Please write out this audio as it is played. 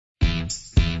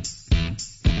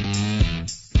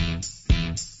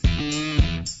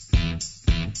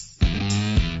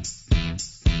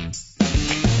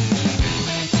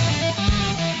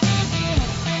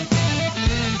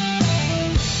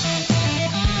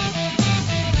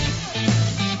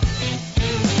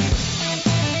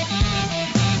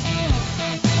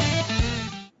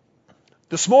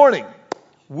This morning,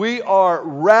 we are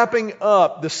wrapping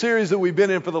up the series that we've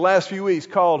been in for the last few weeks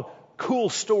called Cool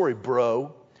Story,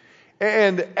 Bro.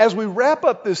 And as we wrap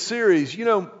up this series,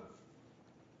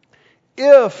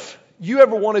 if you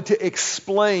ever wanted to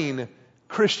explain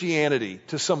Christianity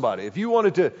to somebody, if you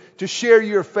wanted to share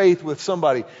your faith with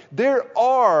somebody, there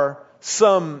are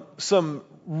some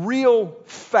real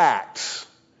facts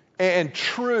and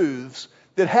truths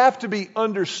that have to be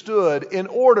understood in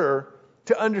order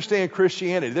to understand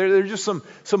Christianity. There's just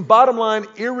some bottom line,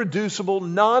 irreducible,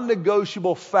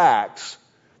 non-negotiable facts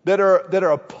that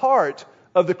are a part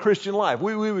of the Christian life.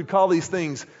 We would call these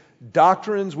things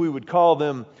doctrines, we would call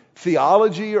them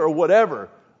theology or whatever.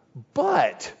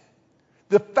 But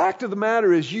the fact of the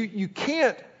matter is you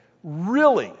can't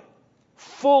really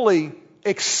fully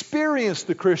experience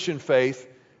the Christian faith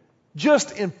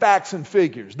just in facts and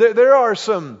figures. There's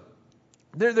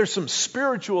some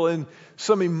spiritual and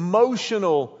some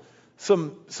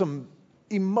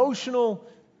emotional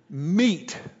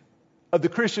meat of the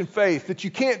Christian faith that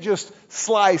you can't just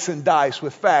slice and dice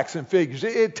with facts and figures.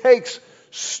 It takes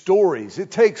stories, it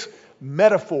takes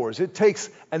metaphors, it takes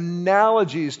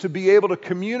analogies to be able to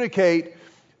communicate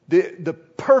the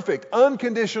perfect,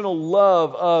 unconditional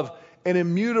love of an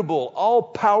immutable,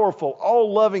 all-powerful,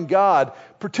 all-loving God,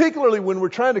 particularly when we're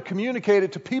trying to communicate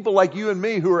it to people like you and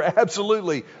me who are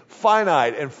absolutely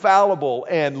finite and fallible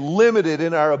and limited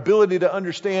in our ability to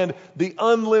understand the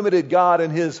unlimited God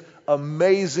and His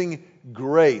amazing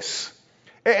grace.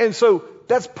 And so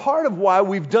that's part of why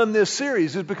we've done this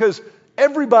series, is because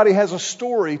everybody has a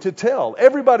story to tell.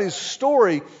 Everybody's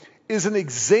story is an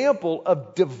example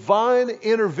of divine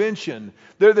intervention.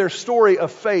 They're their story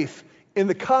of faith in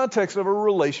the context of a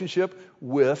relationship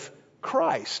with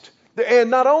Christ. And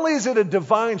not only is it a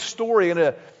divine story and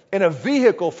a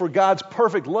vehicle for God's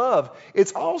perfect love,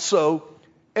 it's also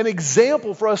an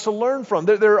example for us to learn from.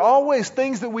 There are always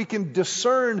things that we can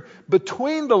discern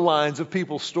between the lines of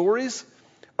people's stories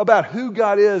about who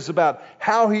God is, about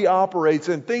how He operates,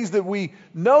 and things that we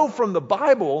know from the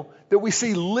Bible that we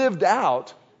see lived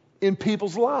out in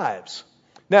people's lives.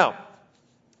 Now,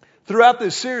 throughout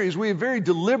this series, we have very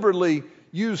deliberately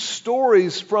used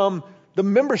stories from the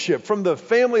membership, from the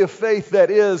family of faith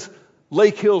that is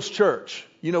Lake Hills Church.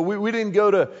 We didn't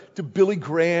go to Billy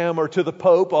Graham or to the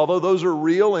Pope, although those are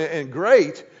real and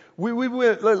great. We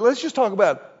went, let's just talk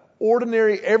about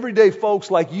ordinary, everyday folks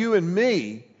like you and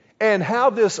me and how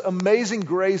this amazing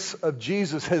grace of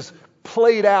Jesus has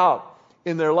played out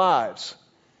in their lives.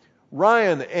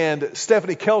 Ryan and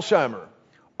Stephanie Kelsheimer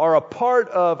are a part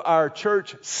of our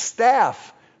church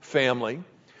staff family.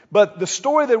 But the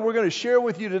story that we're going to share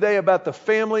with you today about the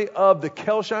family of the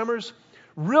Kelsheimers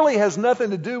really has nothing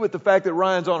to do with the fact that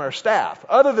Ryan's on our staff,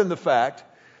 other than the fact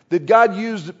that God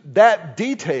used that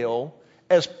detail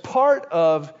as part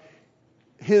of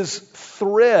His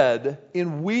thread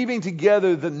in weaving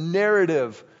together the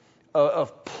narrative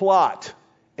of plot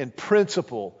and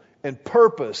principle and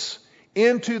purpose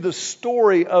into the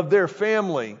story of their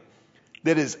family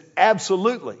that is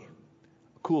absolutely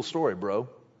a cool story, bro.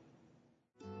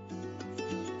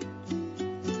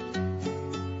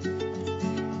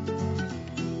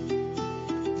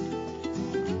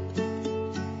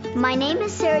 My name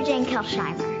is Sarah Jane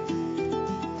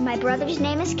Kelsheimer. My brother's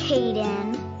name is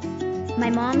Caden. My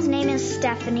mom's name is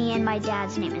Stephanie, and my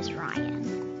dad's name is Ryan.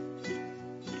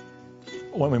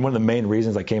 One of the main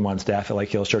reasons I came on staff at Lake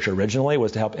Hills Church originally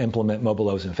was to help implement Mobile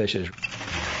Loaves and Fishes.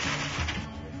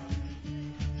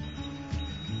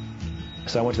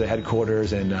 So I went to the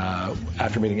headquarters, and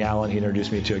after meeting Alan, he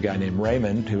introduced me to a guy named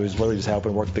Raymond, who was literally just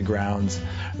helping work the grounds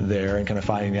there and kind of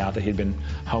finding out that he'd been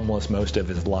homeless most of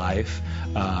his life,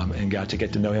 and got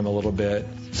to know him a little bit.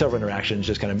 Several interactions,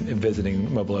 just kind of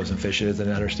visiting Mobile Loaves and Fishes and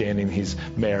understanding he's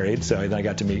married. So then I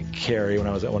got to meet Carrie when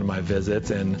I was at one of my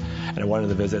visits, and at one of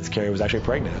the visits, Carrie was actually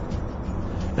pregnant.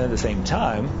 And at the same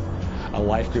time, a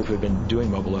life group who had been doing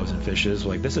Mobile Loaves and Fishes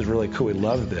were like, this is really cool, we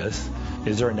love this.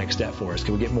 Is there a next step for us?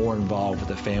 Can we get more involved with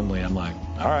the family? I'm like,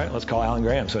 all right, let's call Alan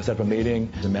Graham. So I set up a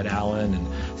meeting and met Alan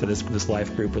and said this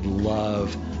life group would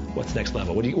love, what's the next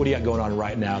level? What do you got going on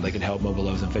right now that could help Mobile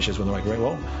Loaves and Fishes? When they're like,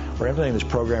 well, we're implementing this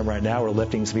program right now. We're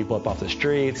lifting some people up off the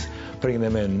streets, putting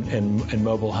them in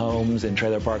mobile homes and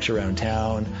trailer parks around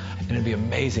town. And it'd be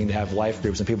amazing to have life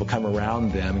groups and people come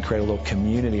around them and create a little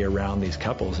community around these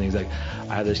couples. And he's like,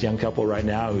 I have this young couple right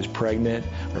now who's pregnant.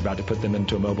 We're about to put them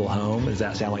into a mobile home. Does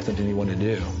that sound like something you want to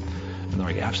do? And they're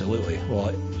like, absolutely.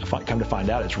 Well, come to find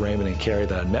out, it's Raymond and Carrie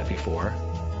that I'd met before.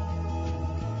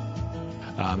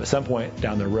 At some point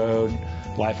down the road,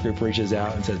 life group reaches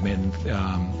out and says, man,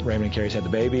 Raymond and Carrie's had the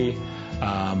baby,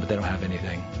 but they don't have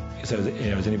anything. So,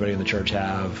 does anybody in the church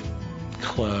have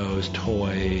clothes,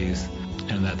 toys.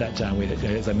 And at that time,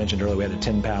 as I mentioned earlier, we had a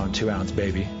 10-pound, 2-ounce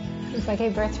baby. Since I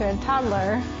gave birth to a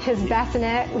toddler, his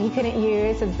bassinet he couldn't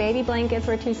use, his baby blankets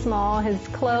were too small, his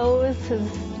clothes, his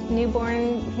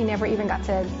newborn, he never even got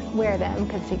to wear them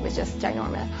because he was just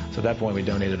ginormous. So at that point, we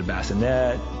donated a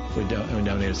bassinet. We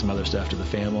donated some other stuff to the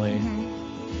family.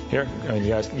 Mm-hmm. Here, I mean, you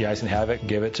guys can have it.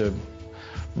 Give it to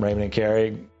Raymond and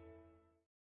Carrie.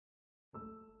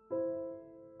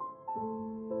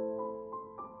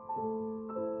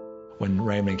 When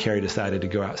Raymond and Carrie decided to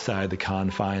go outside the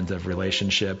confines of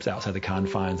relationships, outside the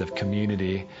confines of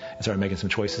community, and started making some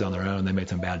choices on their own, they made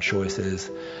some bad choices.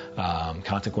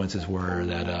 Consequences were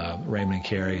that Raymond and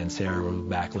Carrie and Sarah were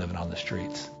back living on the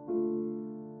streets.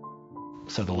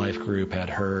 So the life group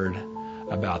had heard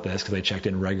about this because they checked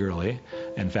in regularly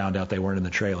and found out they weren't in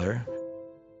the trailer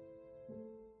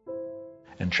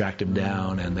and tracked them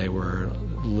down, and they were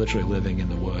literally living in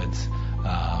the woods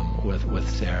with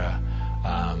Sarah.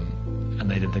 And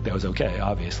they didn't think that was okay,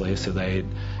 obviously, so they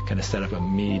kind of set up a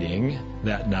meeting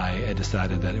that night and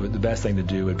decided that the best thing to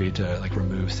do would be to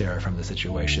remove Sarah from the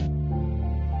situation.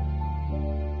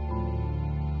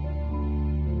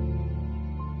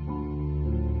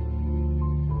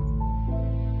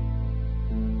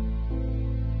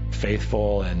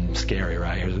 Faithful and scary,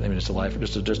 right? Just a life,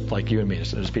 just like you and me,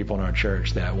 just people in our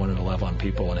church that wanted to love on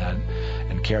people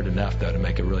and cared enough though to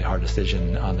make a really hard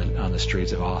decision on the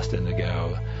streets of Austin to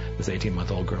go, this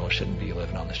 18-month-old girl shouldn't be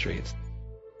living on the streets.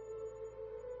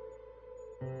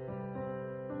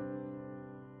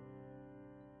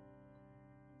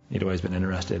 You'd always been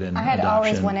interested in I had adoption.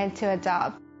 always wanted to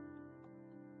adopt.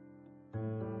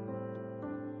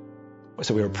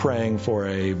 So we were praying for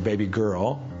a baby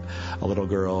girl, a little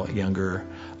girl younger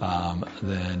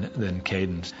than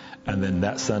Cadence. And then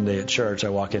that Sunday at church, I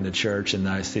walk into church and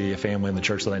I see a family in the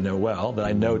church that I know well, that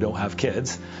I know don't have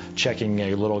kids, checking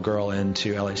a little girl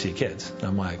into LHC Kids. And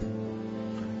I'm like,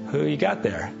 who you got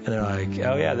there? And they're like,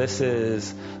 oh yeah, this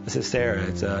is Sarah.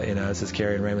 It's this is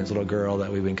Carrie and Raymond's little girl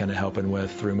that we've been kind of helping with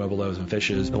through Mobile Loaves and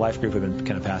Fishes. The life group have been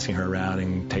kind of passing her around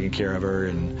and taking care of her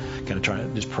and kind of trying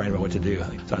to just praying about what to do.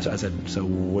 So I said, so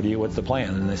what's the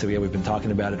plan? And they said, yeah, we've been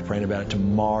talking about it, praying about it.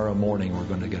 Tomorrow morning we're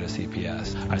going to go to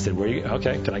CPS. I said,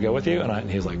 okay, can I go with you? And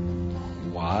he was like,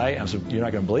 why? I said, you're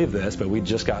not going to believe this, but we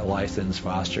just got licensed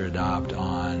foster adopt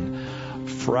on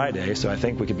Friday, so I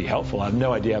think we could be helpful. I have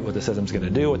no idea what the system's going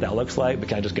to do, what that looks like, but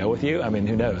can I just go with you? I mean,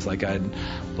 who knows? I'd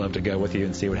love to go with you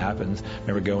and see what happens. I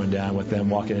remember going down with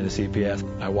them, walking into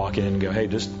CPS. I walk in and go, hey,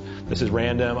 this is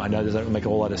random. I know this doesn't make a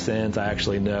whole lot of sense. I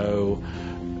actually know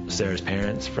Sarah's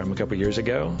parents from a couple years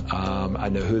ago. I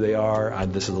know who they are.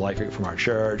 This is the life group from our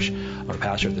church. I'm a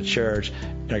pastor at the church. You're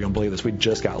not going to believe this. We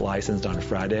just got licensed on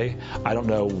Friday. I don't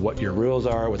know what your rules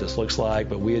are, what this looks like,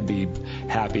 but we'd be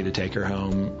happy to take her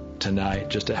home tonight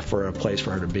just for a place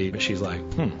for her to be. But she's like,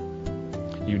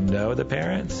 you know the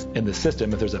parents? In the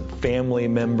system, if there's a family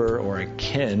member or a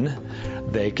kin,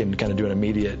 they can kind of do an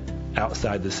immediate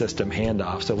outside the system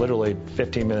handoff. So literally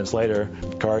 15 minutes later,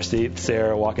 car seat,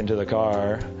 Sarah walking to the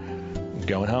car,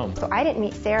 going home. So I didn't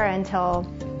meet Sarah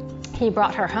until he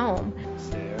brought her home.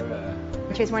 Sarah.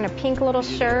 She was wearing a pink little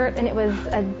shirt, and it was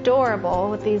adorable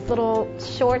with these little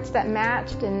shorts that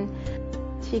matched, and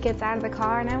she gets out of the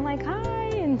car, and I'm like, hi.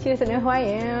 And she doesn't know who I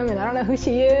am, and I don't know who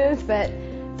she is, but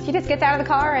she just gets out of the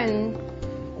car and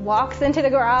walks into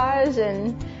the garage,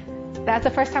 and that's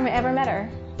the first time I ever met her.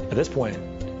 At this point,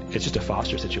 it's just a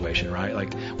foster situation, right?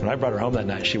 When I brought her home that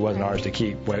night, she wasn't ours to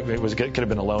keep. It could have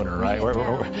been a loaner, right?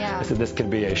 Yeah. I said this could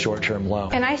be a short-term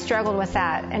loan. And I struggled with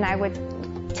that, and I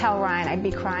would tell Ryan, I'd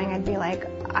be crying, I'd be like,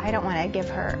 I don't want to give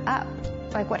her up.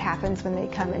 What happens when they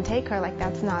come and take her?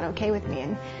 That's not okay with me.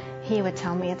 And he would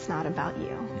tell me, it's not about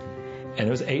you. And it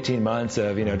was 18 months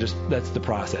of, that's the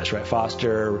process, right?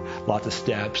 Foster, lots of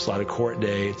steps, a lot of court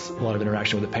dates, a lot of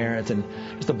interaction with the parents, and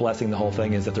just the blessing of the whole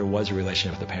thing is that there was a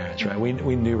relationship with the parents, right? We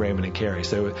knew Raymond and Carrie,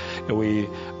 so we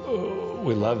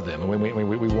love them, and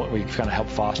we kind of help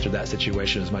foster that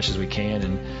situation as much as we can,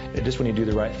 and just when you do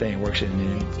the right thing, it works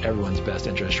in everyone's best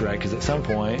interest, right? Because at some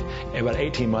point, about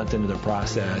 18 months into the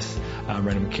process,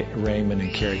 Raymond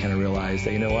and Carrie kind of realized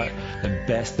that, the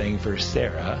best thing for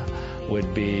Sarah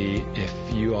would be if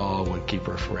you all would keep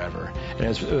her forever. And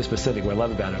it was specific. What I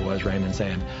love about it was Raymond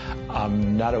saying,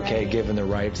 I'm not okay giving the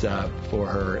rights up for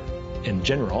her in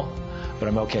general, but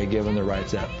I'm okay giving the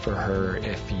rights up for her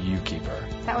if you keep her.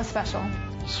 That was special.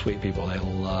 Sweet people. They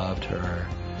loved her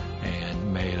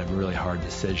and made a really hard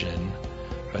decision,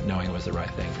 but knowing it was the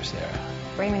right thing for Sarah.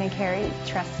 Raymond and Carrie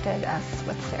trusted us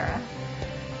with Sarah.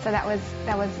 So that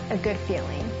was a good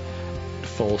feeling.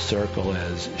 Full circle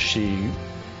as she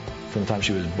from the time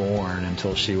she was born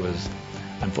until she was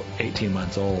 18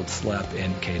 months old, slept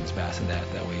in Caden's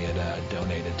bassinet that we had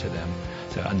donated to them.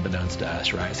 So unbeknownst to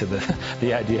us, right? So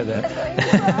the idea that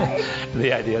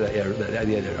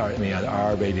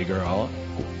our baby girl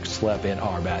slept in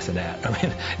our bassinet. I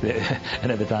mean,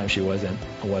 and at the time she wasn't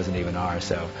even ours.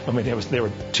 So I mean,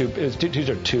 these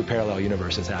are two parallel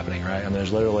universes happening, right? I mean,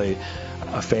 there's literally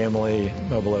a family,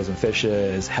 Mobilos and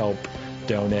Fishes, help,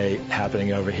 donate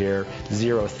happening over here.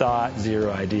 Zero thought,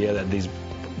 zero idea that these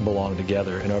belong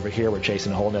together. And over here, we're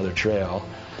chasing a whole other trail.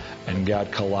 And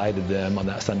God collided them on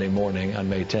that Sunday morning on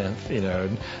May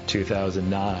 10th,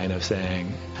 2009, of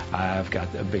saying, I've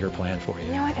got a bigger plan for you.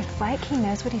 You know what? It's like he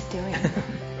knows what he's doing.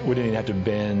 We didn't even have to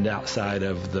bend outside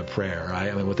of the prayer,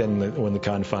 right? I mean, within the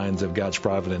confines of God's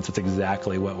providence, it's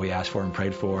exactly what we asked for and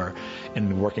prayed for,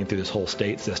 and working through this whole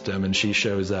state system. And she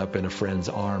shows up in a friend's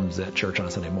arms at church on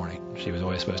a Sunday morning. She was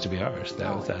always supposed to be ours.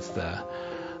 That's the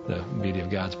beauty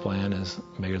of God's plan is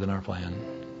bigger than our plan.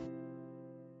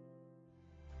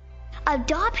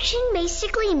 Adoption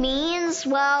basically means,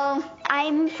 well,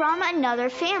 I'm from another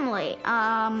family.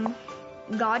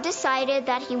 God decided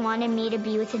that he wanted me to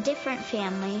be with a different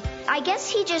family. I guess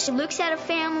he just looks at a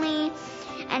family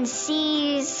and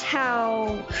sees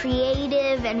how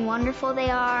creative and wonderful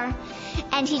they are,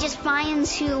 and he just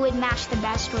finds who would match the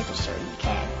best with a certain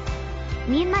kid.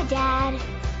 Me and my dad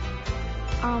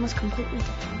are almost completely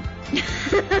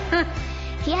different.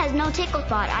 He has no tickle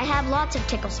spot. I have lots of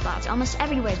tickle spots. Almost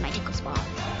everywhere is my tickle spot.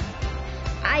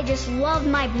 I just love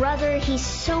my brother. He's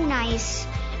so nice.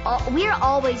 We're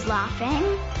always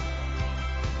laughing.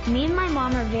 Me and my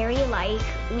mom are very alike.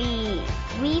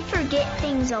 We forget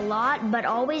things a lot, but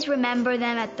always remember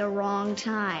them at the wrong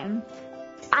time.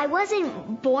 I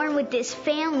wasn't born with this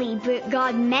family, but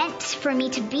God meant for me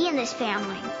to be in this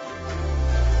family.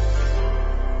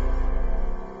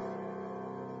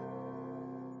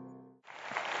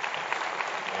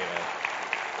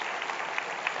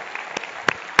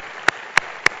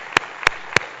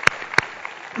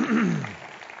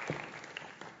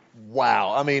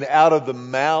 Wow. I mean, out of the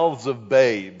mouths of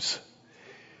babes.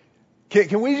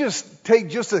 Can we just take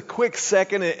just a quick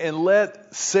second and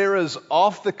let Sarah's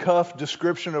off-the-cuff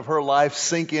description of her life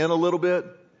sink in a little bit?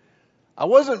 I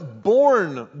wasn't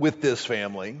born with this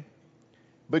family,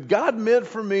 but God meant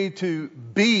for me to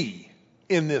be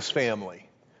in this family.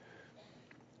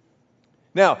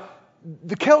 Now,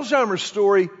 the Kelsheimer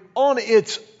story on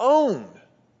its own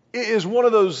is one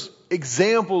of those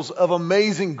examples of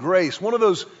amazing grace, one of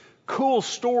those cool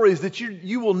stories that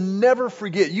you will never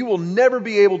forget. You will never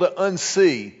be able to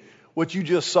unsee what you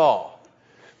just saw.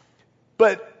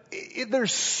 But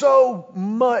there's so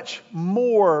much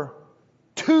more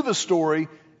to the story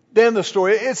than the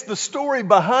story. It's the story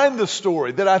behind the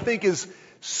story that I think is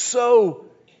so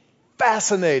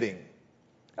fascinating.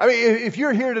 I mean, if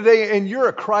you're here today and you're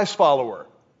a Christ follower,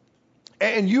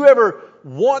 and you ever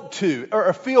want to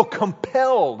or feel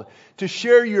compelled to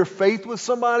share your faith with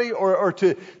somebody or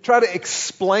to try to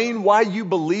explain why you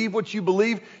believe what you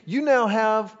believe, you now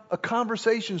have a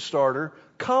conversation starter,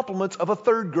 compliments of a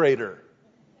third grader.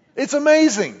 It's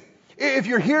amazing. If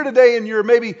you're here today and you're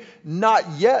maybe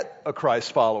not yet a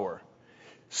Christ follower,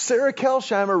 Sarah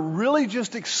Kelsheimer really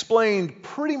just explained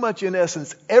pretty much in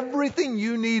essence everything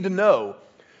you need to know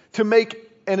to make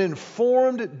an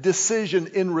informed decision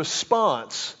in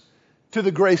response to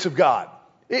the grace of God.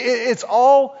 It's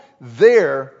all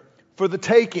there for the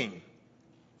taking.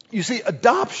 You see,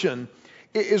 adoption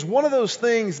is one of those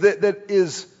things that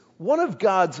is one of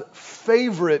God's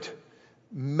favorite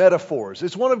metaphors.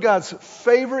 It's one of God's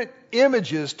favorite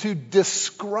images to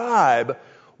describe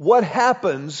what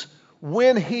happens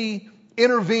when He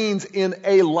intervenes in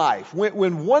a life.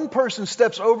 When one person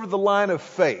steps over the line of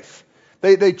faith,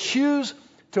 they choose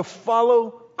to follow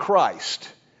Christ.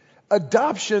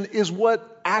 Adoption is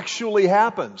what actually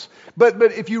happens. But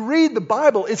if you read the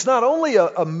Bible, it's not only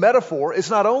a metaphor, it's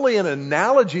not only an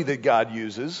analogy that God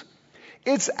uses,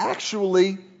 it's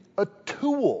actually a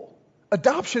tool.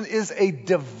 Adoption is a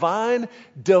divine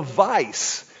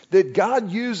device that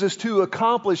God uses to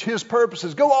accomplish His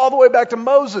purposes. Go all the way back to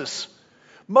Moses.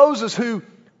 Moses, who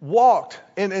walked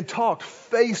and talked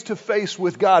face to face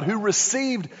with God, who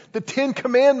received the 10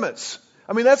 Commandments.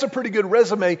 I mean, that's a pretty good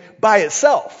resume by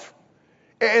itself.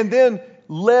 And then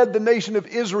led the nation of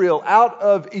Israel out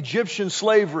of Egyptian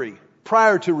slavery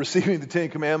prior to receiving the 10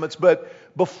 Commandments, but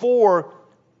before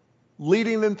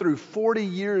leading them through 40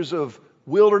 years of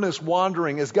wilderness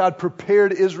wandering as God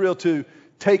prepared Israel to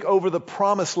take over the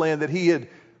promised land that He had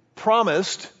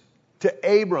promised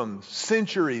to Abram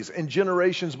centuries and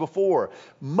generations before.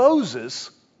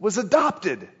 Moses was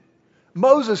adopted.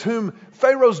 Moses, whom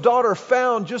Pharaoh's daughter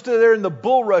found just there in the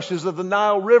bulrushes of the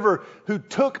Nile River, who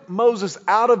took Moses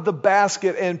out of the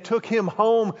basket and took him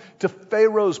home to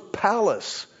Pharaoh's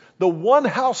palace. The one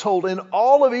household in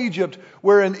all of Egypt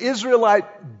where an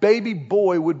Israelite baby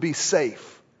boy would be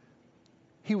safe.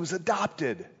 He was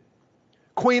adopted.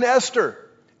 Queen Esther.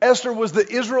 Esther was the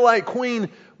Israelite queen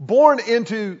born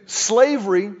into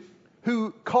slavery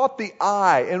who caught the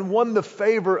eye and won the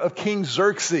favor of King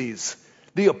Xerxes,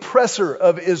 the oppressor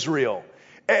of Israel.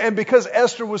 And because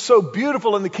Esther was so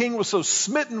beautiful and the king was so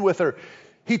smitten with her,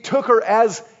 he took her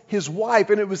as his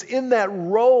wife. And it was in that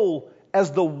role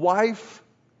as the wife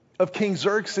of King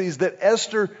Xerxes that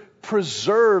Esther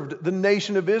preserved the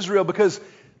nation of Israel, because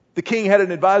the king had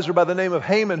an advisor by the name of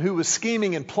Haman who was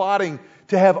scheming and plotting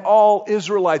to have all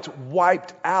Israelites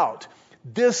wiped out.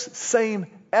 This same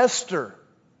Esther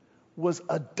was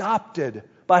adopted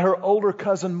by her older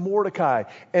cousin Mordecai.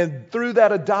 And through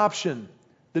that adoption,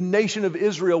 the nation of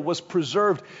Israel was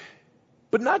preserved.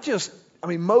 But not just,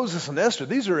 Moses and Esther.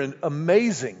 These are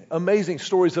amazing, amazing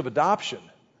stories of adoption.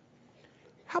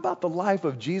 How about the life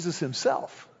of Jesus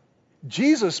himself?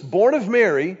 Jesus, born of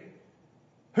Mary,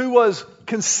 who was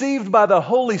conceived by the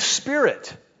Holy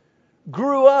Spirit,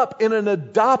 grew up in an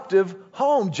adoptive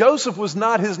home. Joseph was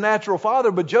not his natural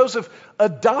father, but Joseph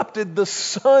adopted the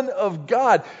Son of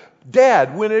God.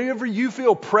 Dad, whenever you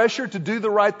feel pressure to do the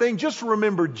right thing, just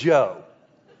remember Joe.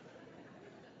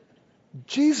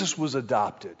 Jesus was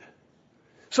adopted.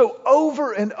 So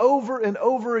over and over and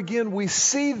over again, we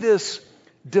see this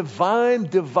divine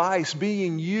device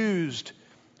being used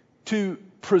to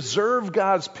preserve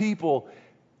God's people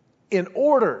in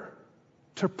order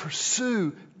to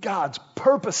pursue God's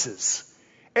purposes.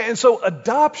 And so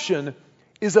adoption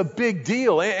is a big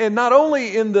deal. And not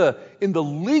only in the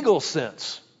legal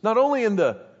sense, not only in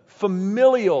the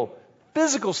familial,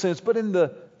 physical sense, but in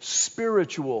the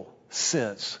spiritual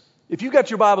sense. If you've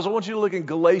got your Bibles, I want you to look in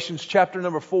Galatians chapter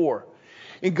number 4.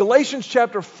 In Galatians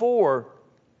chapter 4,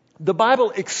 the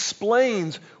Bible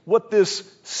explains what this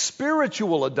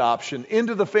spiritual adoption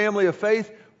into the family of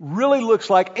faith really looks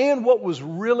like and what was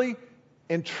really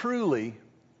and truly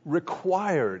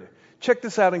required. Check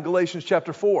this out in Galatians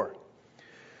chapter 4.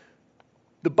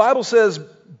 The Bible says,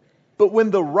 "But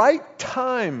when the right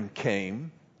time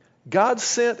came, God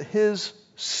sent his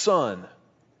Son,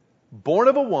 born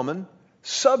of a woman,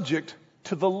 subject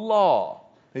to the law."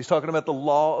 He's talking about the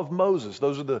law of Moses.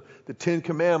 Those are the 10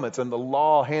 Commandments and the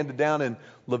law handed down in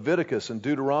Leviticus and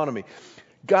Deuteronomy.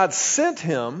 God sent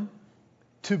him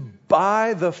to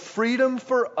buy the freedom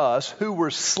for us who were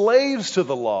slaves to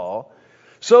the law,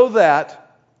 so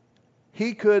that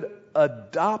he could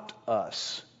adopt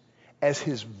us as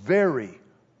his very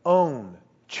own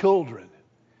children.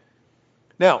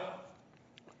 Now,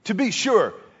 to be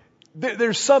sure,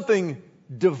 there's something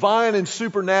divine and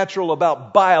supernatural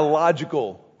about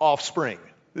biological offspring.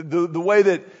 The way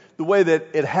that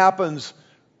it happens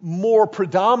more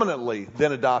predominantly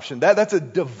than adoption. That's a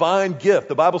divine gift.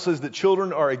 The Bible says that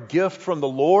children are a gift from the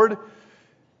Lord.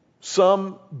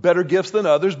 Some better gifts than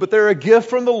others, but they're a gift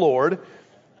from the Lord.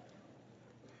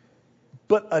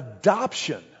 But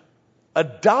adoption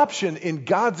in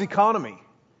God's economy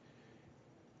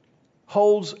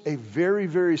holds a very,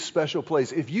 very special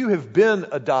place. If you have been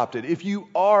adopted, if you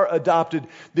are adopted,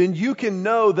 then you can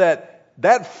know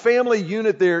that family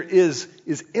unit there is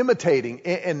imitating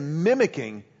and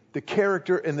mimicking the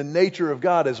character and the nature of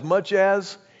God as much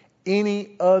as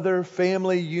any other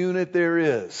family unit there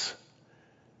is.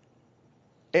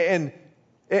 And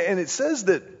it says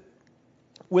that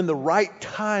when the right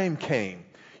time came.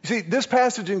 You see, this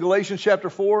passage in Galatians chapter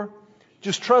 4,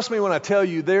 just trust me when I tell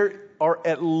you, there are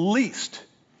at least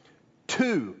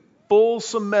 2 full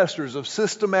semesters of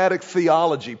systematic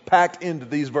theology packed into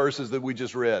these verses that we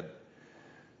just read.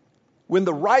 When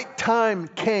the right time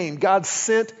came, God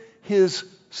sent his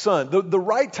Son. The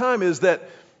right time is that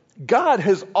God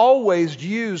has always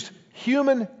used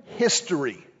human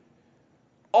history,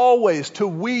 always, to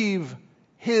weave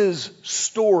his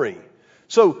story.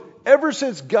 So ever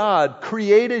since God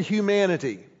created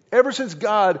humanity, ever since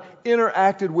God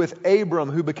interacted with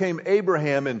Abram, who became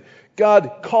Abraham, and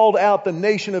God called out the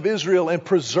nation of Israel and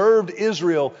preserved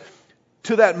Israel,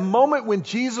 to that moment when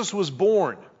Jesus was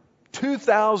born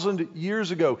 2,000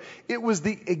 years ago, it was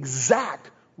the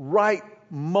exact right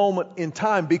moment in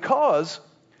time, because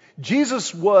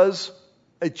Jesus was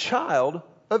a child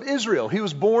of Israel. He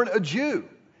was born a Jew.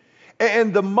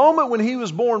 And the moment when he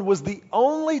was born was the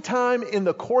only time in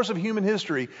the course of human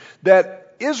history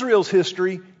that Israel's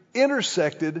history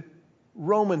intersected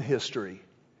Roman history.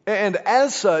 And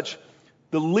as such,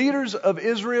 The leaders of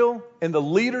Israel and the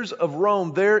leaders of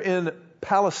Rome there in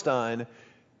Palestine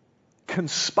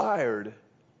conspired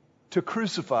to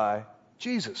crucify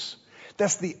Jesus.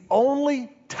 That's the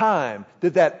only time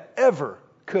that ever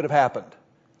could have happened.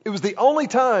 It was the only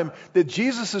time that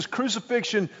Jesus'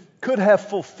 crucifixion could have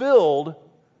fulfilled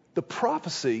the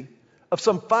prophecy of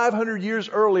some 500 years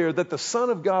earlier that the Son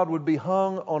of God would be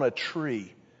hung on a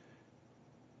tree.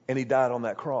 And he died on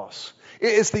that cross.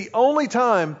 It's the only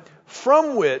time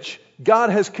from which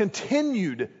God has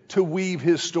continued to weave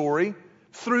his story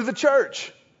through the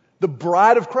church. The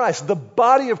bride of Christ, the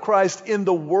body of Christ in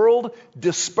the world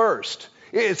dispersed.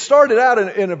 It started out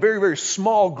in a very, very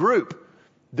small group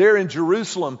there in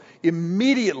Jerusalem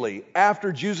immediately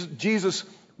after Jesus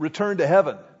returned to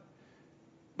heaven.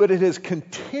 But it has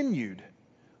continued,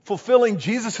 fulfilling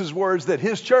Jesus' words that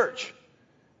his church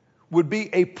would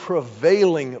be a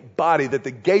prevailing body that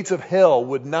the gates of hell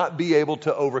would not be able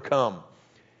to overcome.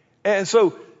 And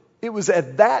so it was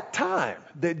at that time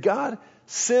that God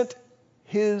sent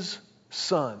his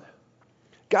Son.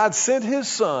 God sent his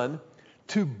Son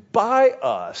to buy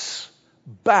us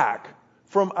back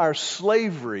from our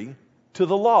slavery to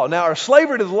the law. Now, our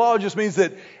slavery to the law just means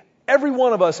that every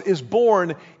one of us is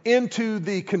born into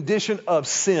the condition of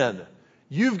sin.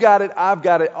 You've got it, I've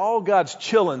got it, all God's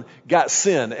children got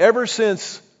sin. Ever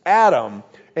since Adam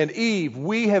and Eve,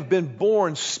 we have been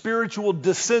born spiritual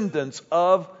descendants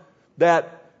of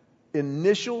that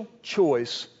initial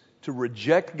choice to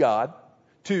reject God,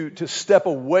 to step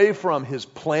away from his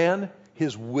plan,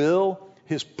 his will,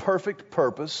 his perfect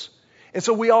purpose. And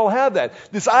so we all have that.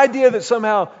 This idea that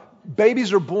somehow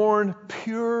babies are born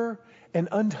pure and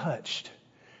untouched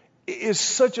is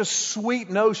such a sweet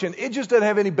notion. It just doesn't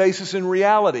have any basis in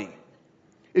reality.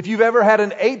 If you've ever had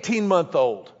an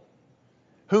 18-month-old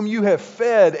whom you have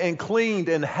fed and cleaned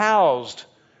and housed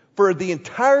for the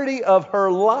entirety of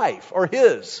her life, or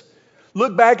his,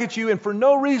 look back at you and for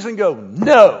no reason go,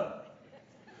 no,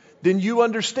 then you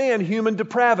understand human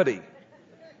depravity.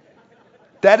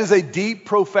 That is a deep,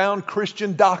 profound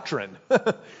Christian doctrine.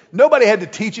 Nobody had to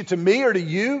teach it to me or to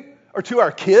you or to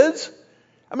our kids.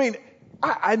 I mean,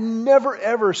 I never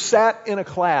ever sat in a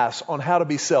class on how to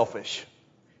be selfish.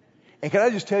 And can I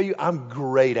just tell you, I'm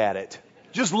great at it.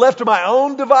 Just left to my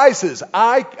own devices,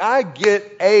 I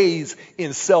get A's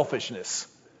in selfishness.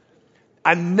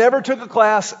 I never took a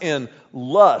class in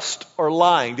lust or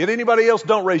lying. Did anybody else?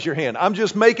 Don't raise your hand. I'm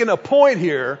just making a point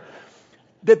here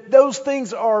that those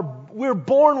things we're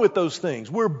born with those things.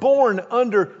 We're born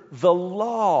under the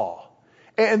law.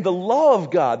 And the law of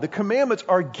God, the commandments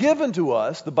are given to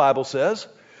us, the Bible says,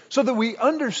 so that we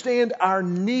understand our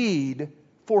need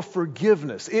for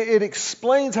forgiveness. It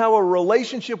explains how a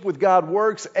relationship with God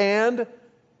works and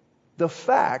the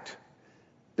fact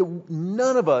that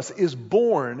none of us is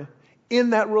born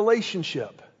in that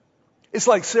relationship. It's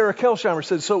like Sarah Kelsheimer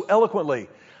said so eloquently,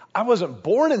 I wasn't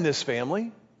born in this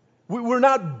family. We're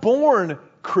not born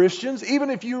Christians. Even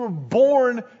if you were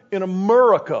born in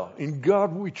America, in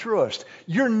God we trust,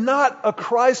 you're not a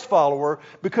Christ follower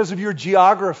because of your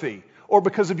geography or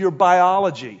because of your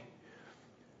biology.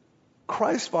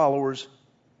 Christ followers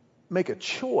make a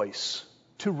choice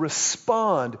to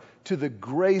respond to the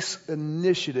grace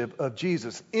initiative of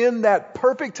Jesus. In that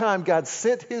perfect time, God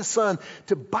sent his Son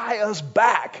to buy us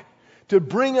back, to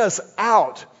bring us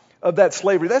out of that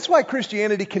slavery. That's why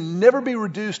Christianity can never be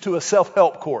reduced to a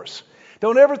self-help course.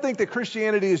 Don't ever think that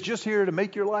Christianity is just here to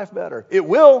make your life better. It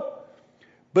will,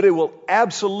 but it will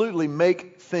absolutely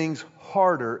make things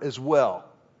harder as well.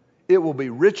 It will be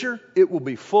richer, it will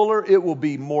be fuller, it will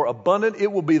be more abundant,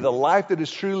 it will be the life that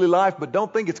is truly life, but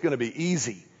don't think it's going to be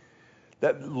easy.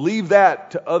 Leave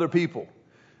that to other people.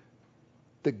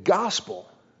 The gospel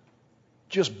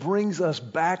just brings us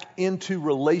back into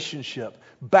relationship,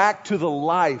 back to the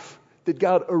life that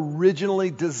God originally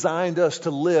designed us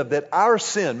to live, that our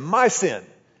sin, my sin,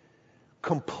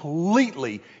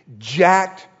 completely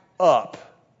jacked up.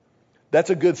 That's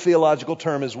a good theological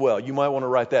term as well. You might want to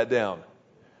write that down.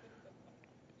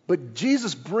 But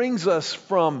Jesus brings us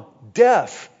from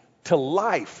death to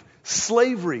life,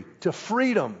 slavery to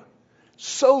freedom,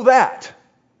 so that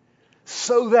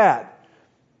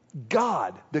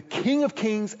God, the King of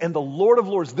Kings and the Lord of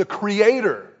Lords, the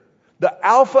Creator, the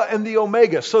Alpha and the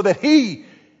Omega, so that he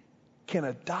can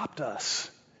adopt us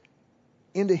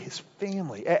into his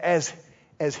family as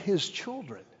his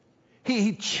children.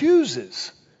 He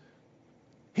chooses.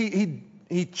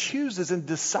 He chooses and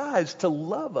decides to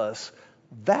love us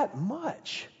that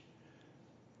much.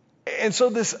 And so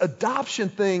this adoption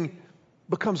thing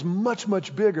becomes much,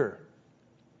 much bigger.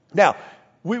 Now,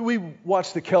 we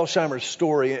watch the Kelsheimer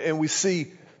story and we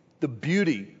see the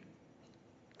beauty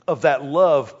of that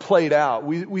love played out.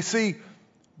 We see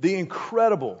the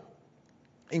incredible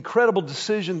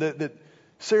decision that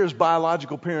Sarah's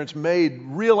biological parents made,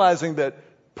 realizing that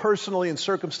personally and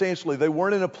circumstantially they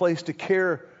weren't in a place to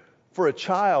care for a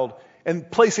child, and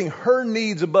placing her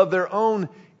needs above their own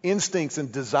instincts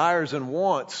and desires and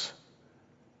wants.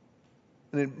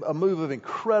 And a move of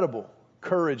incredible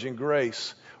courage and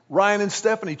grace. Ryan and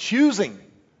Stephanie choosing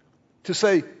to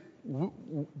say,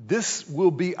 this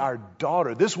will be our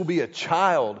daughter. This will be a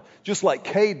child, just like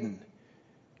Caden.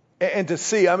 And to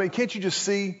see, can't you just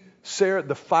see Sarah,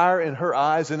 the fire in her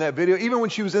eyes in that video? Even when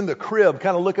she was in the crib,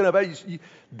 kind of looking up at you,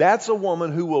 that's a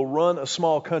woman who will run a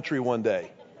small country one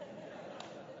day.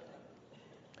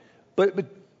 But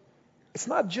it's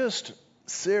not just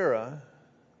Sarah,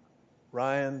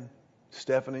 Ryan,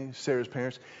 Stephanie, Sarah's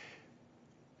parents.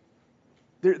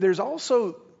 There's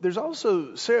also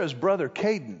Sarah's brother,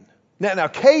 Caden. Now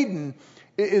Caden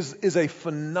is a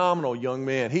phenomenal young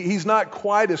man. He's not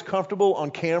quite as comfortable on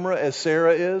camera as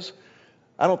Sarah is.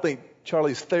 I don't think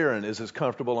Charlize Theron is as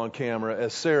comfortable on camera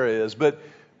as Sarah is. But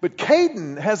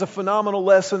Caden has a phenomenal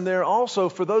lesson there also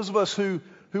for those of us who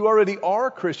already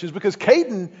are Christians, because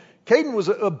Caden was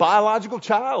a biological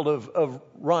child of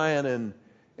Ryan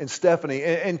and Stephanie.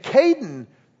 And Caden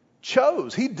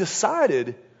he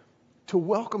decided to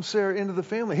welcome Sarah into the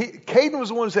family. Caden was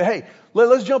the one who said, hey,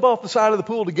 let's jump off the side of the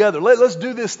pool together. Let's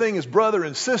do this thing as brother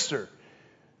and sister.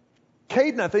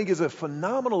 Caden, I think, is a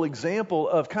phenomenal example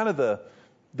of kind of the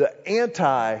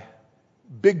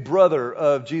anti-big brother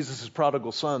of Jesus'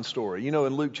 prodigal son story. You know,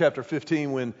 in Luke chapter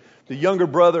 15, when the younger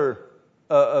brother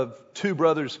of two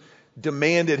brothers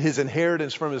demanded his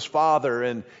inheritance from his father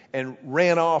and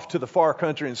ran off to the far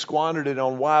country and squandered it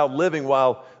on wild living,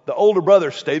 while the older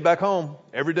brother stayed back home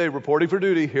every day reporting for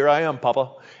duty. Here I am,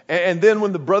 Papa. And then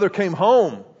when the brother came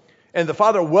home and the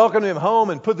father welcomed him home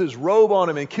and put his robe on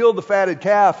him and killed the fatted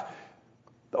calf,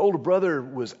 the older brother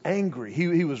was angry.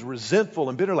 He was resentful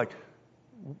and bitter, like,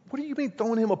 what do you mean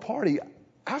throwing him a party?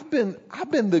 I've been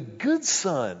the good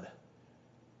son.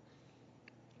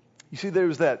 You see, there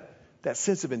was that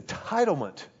sense of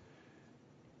entitlement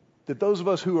that those of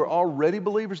us who are already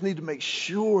believers need to make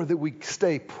sure that we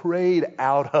stay prayed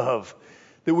out of,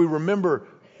 that we remember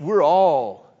we're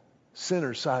all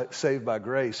sinners saved by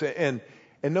grace. And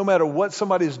no matter what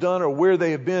somebody's done or where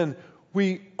they have been,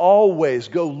 we always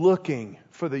go looking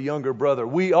for the younger brother.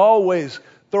 We always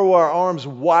throw our arms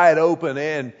wide open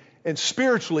and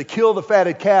spiritually kill the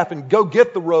fatted calf and go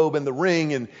get the robe and the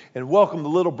ring and welcome the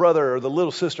little brother or the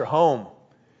little sister home.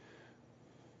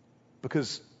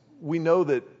 Because we know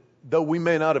that though we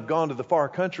may not have gone to the far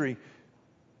country,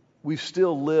 we've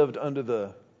still lived under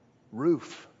the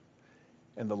roof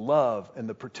and the love and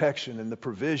the protection and the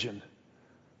provision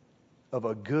of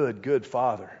a good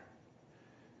father.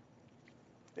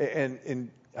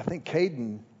 And I think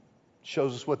Caden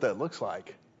shows us what that looks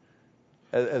like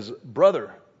as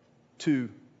brother to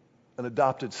an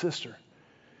adopted sister.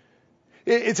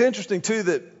 It's interesting too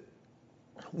that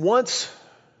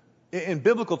in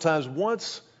biblical times,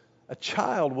 once a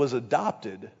child was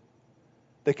adopted,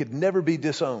 they could never be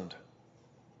disowned.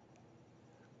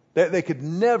 They could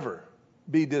never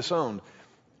be disowned.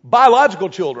 Biological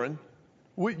children,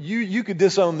 you could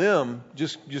disown them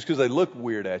just because they look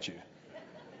weird at you.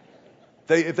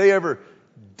 If they ever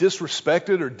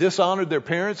disrespected or dishonored their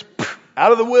parents,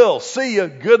 out of the will. See ya.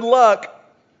 Good luck.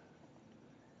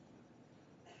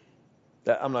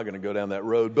 I'm not going to go down that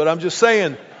road, but I'm just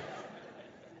saying,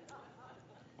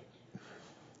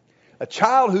 a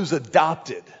child who's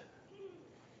adopted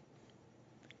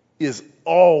is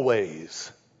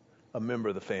always a member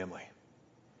of the family.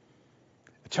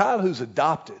 A child who's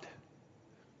adopted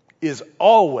is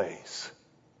always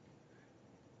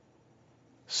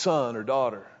son or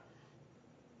daughter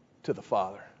to the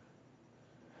Father.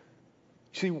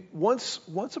 See, once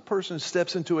a person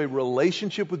steps into a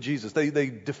relationship with Jesus, they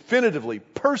definitively,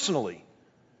 personally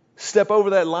step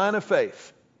over that line of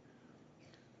faith.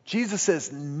 Jesus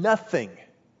says nothing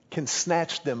can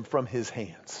snatch them from his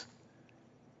hands.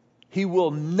 He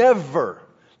will never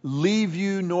leave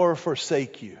you nor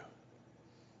forsake you.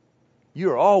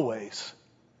 You are always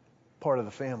part of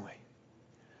the family.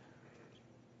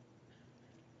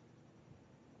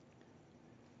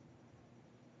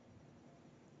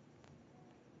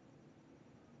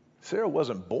 Sarah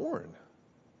wasn't born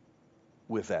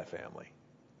with that family,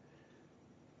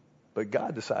 but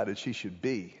God decided she should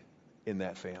be in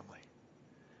that family.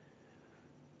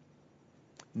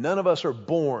 None of us are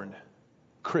born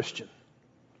Christian,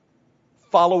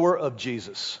 follower of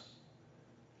Jesus.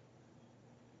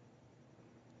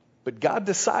 But God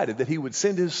decided that he would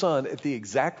send his son at the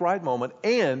exact right moment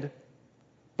and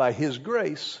by His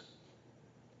grace,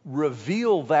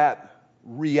 reveal that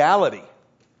reality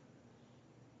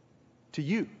to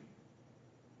you.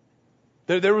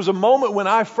 There was a moment when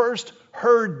I first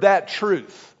heard that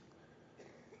truth.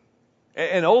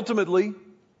 And ultimately,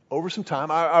 over some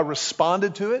time, I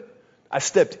responded to it. I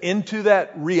stepped into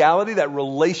that reality, that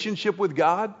relationship with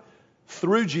God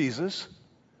through Jesus,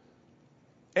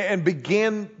 and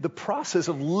began the process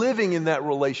of living in that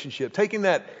relationship, taking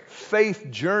that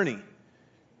faith journey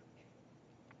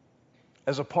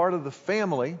as a part of the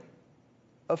family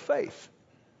of faith.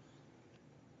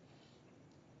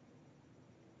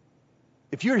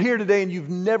 If you're here today and you've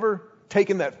never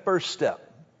taken that first step,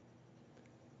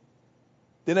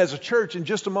 then as a church, in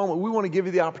just a moment, we want to give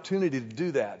you the opportunity to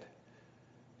do that.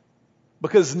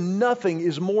 Because nothing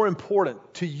is more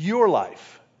important to your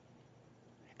life.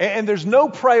 And there's no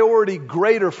priority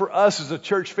greater for us as a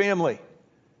church family.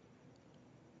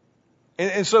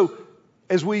 And so,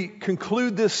 as we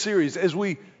conclude this series, as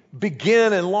we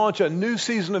begin and launch a new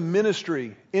season of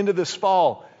ministry into this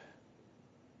fall,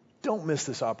 don't miss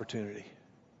this opportunity.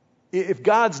 If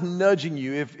God's nudging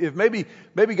you, if maybe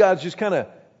God's just kind of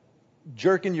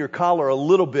jerking your collar a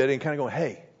little bit and kind of going,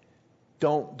 hey,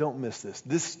 don't miss this.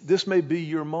 This may be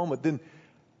your moment. Then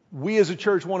we as a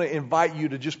church want to invite you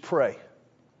to just pray.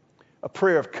 A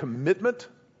prayer of commitment.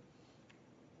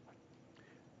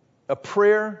 A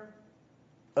prayer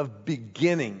of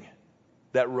beginning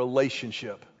that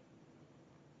relationship.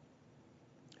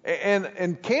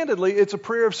 And candidly, it's a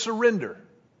prayer of surrender.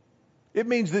 It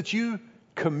means that you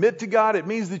commit to God. It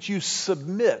means that you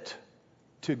submit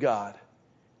to God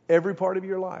every part of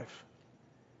your life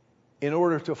in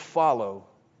order to follow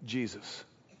Jesus.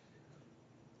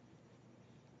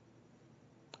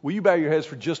 Will you bow your heads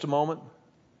for just a moment?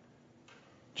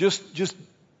 Just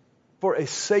for a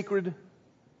sacred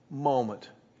moment.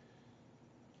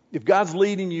 If God's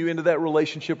leading you into that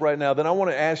relationship right now, then I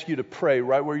want to ask you to pray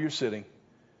right where you're sitting.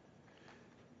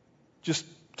 Just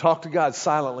talk to God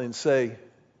silently and say,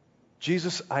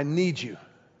 Jesus, I need you.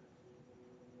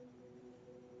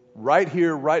 Right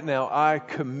here, right now, I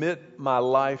commit my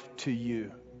life to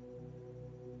you.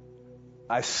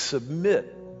 I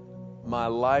submit my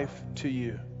life to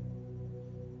you.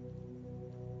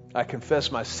 I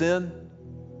confess my sin.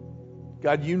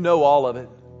 God, you know all of it.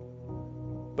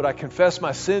 But I confess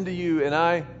my sin to you and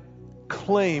I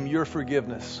claim your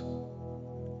forgiveness.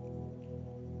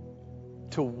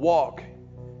 To walk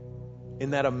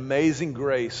in that amazing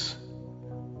grace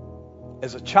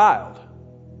as a child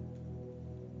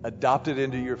adopted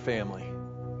into your family.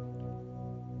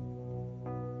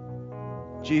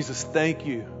 Jesus, thank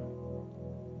you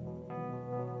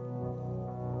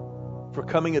for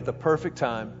coming at the perfect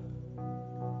time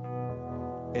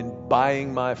and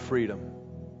buying my freedom.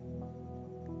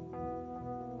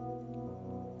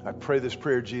 I pray this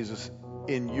prayer, Jesus,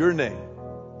 in your name.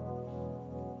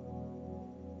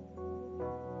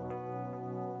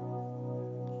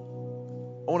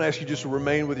 I want to ask you just to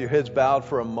remain with your heads bowed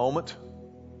for a moment.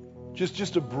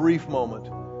 Just a brief moment,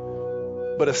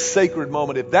 but a sacred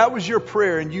moment. If that was your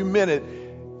prayer and you meant it,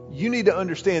 you need to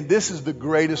understand this is the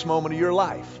greatest moment of your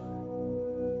life.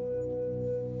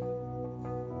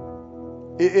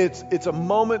 It's a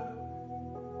moment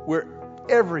where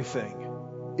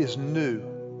everything is new.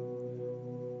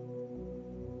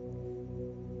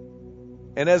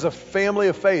 And as a family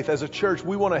of faith, as a church,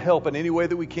 we want to help in any way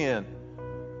that we can.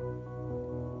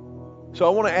 So I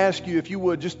want to ask you, if you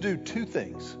would, just do two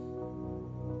things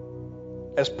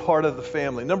as part of the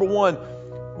family. Number one,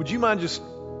 would you mind just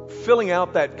filling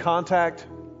out that contact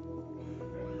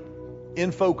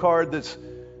info card that's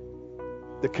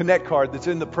the Connect card that's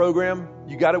in the program?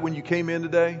 You got it when you came in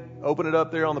today? Open it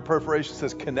up there on the perforation. It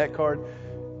says Connect card.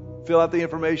 Fill out the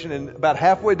information, and about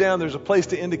halfway down, there's a place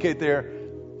to indicate there,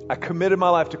 I committed my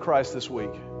life to Christ this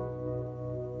week.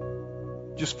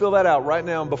 Just fill that out right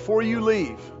now, and before you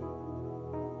leave,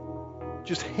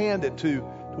 just hand it to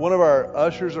one of our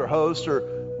ushers or hosts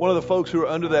or one of the folks who are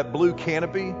under that blue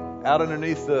canopy out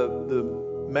underneath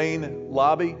the main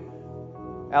lobby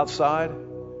outside.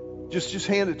 Just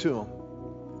hand it to them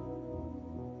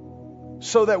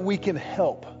so that we can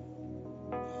help.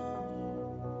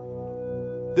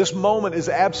 This moment is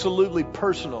absolutely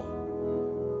personal,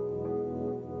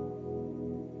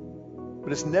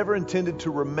 but it's never intended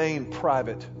to remain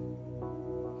private.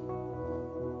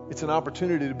 It's an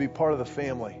opportunity to be part of the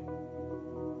family.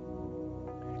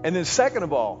 And then second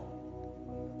of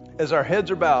all, as our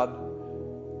heads are bowed,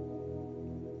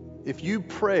 if you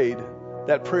prayed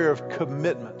that prayer of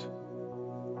commitment,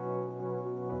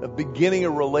 of beginning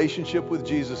a relationship with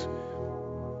Jesus,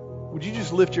 would you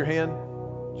just lift your hand?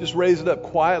 Just raise it up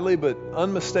quietly but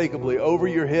unmistakably over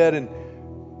your head, and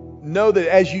know that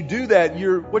as you do that,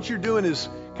 what you're doing is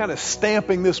kind of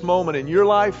stamping this moment in your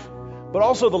life, but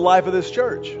also the life of this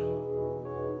church.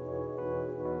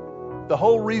 The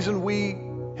whole reason we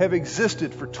have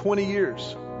existed for 20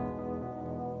 years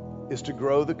is to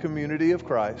grow the community of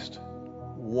Christ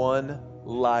one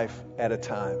life at a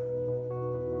time.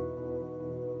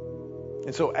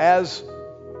 And so as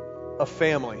a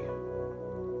family,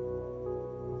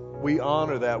 we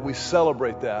honor that, we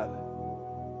celebrate that.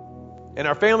 And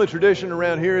our family tradition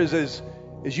around here is as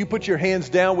you put your hands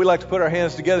down, we like to put our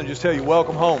hands together and just tell you,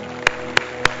 welcome home.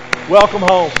 Welcome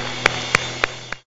home.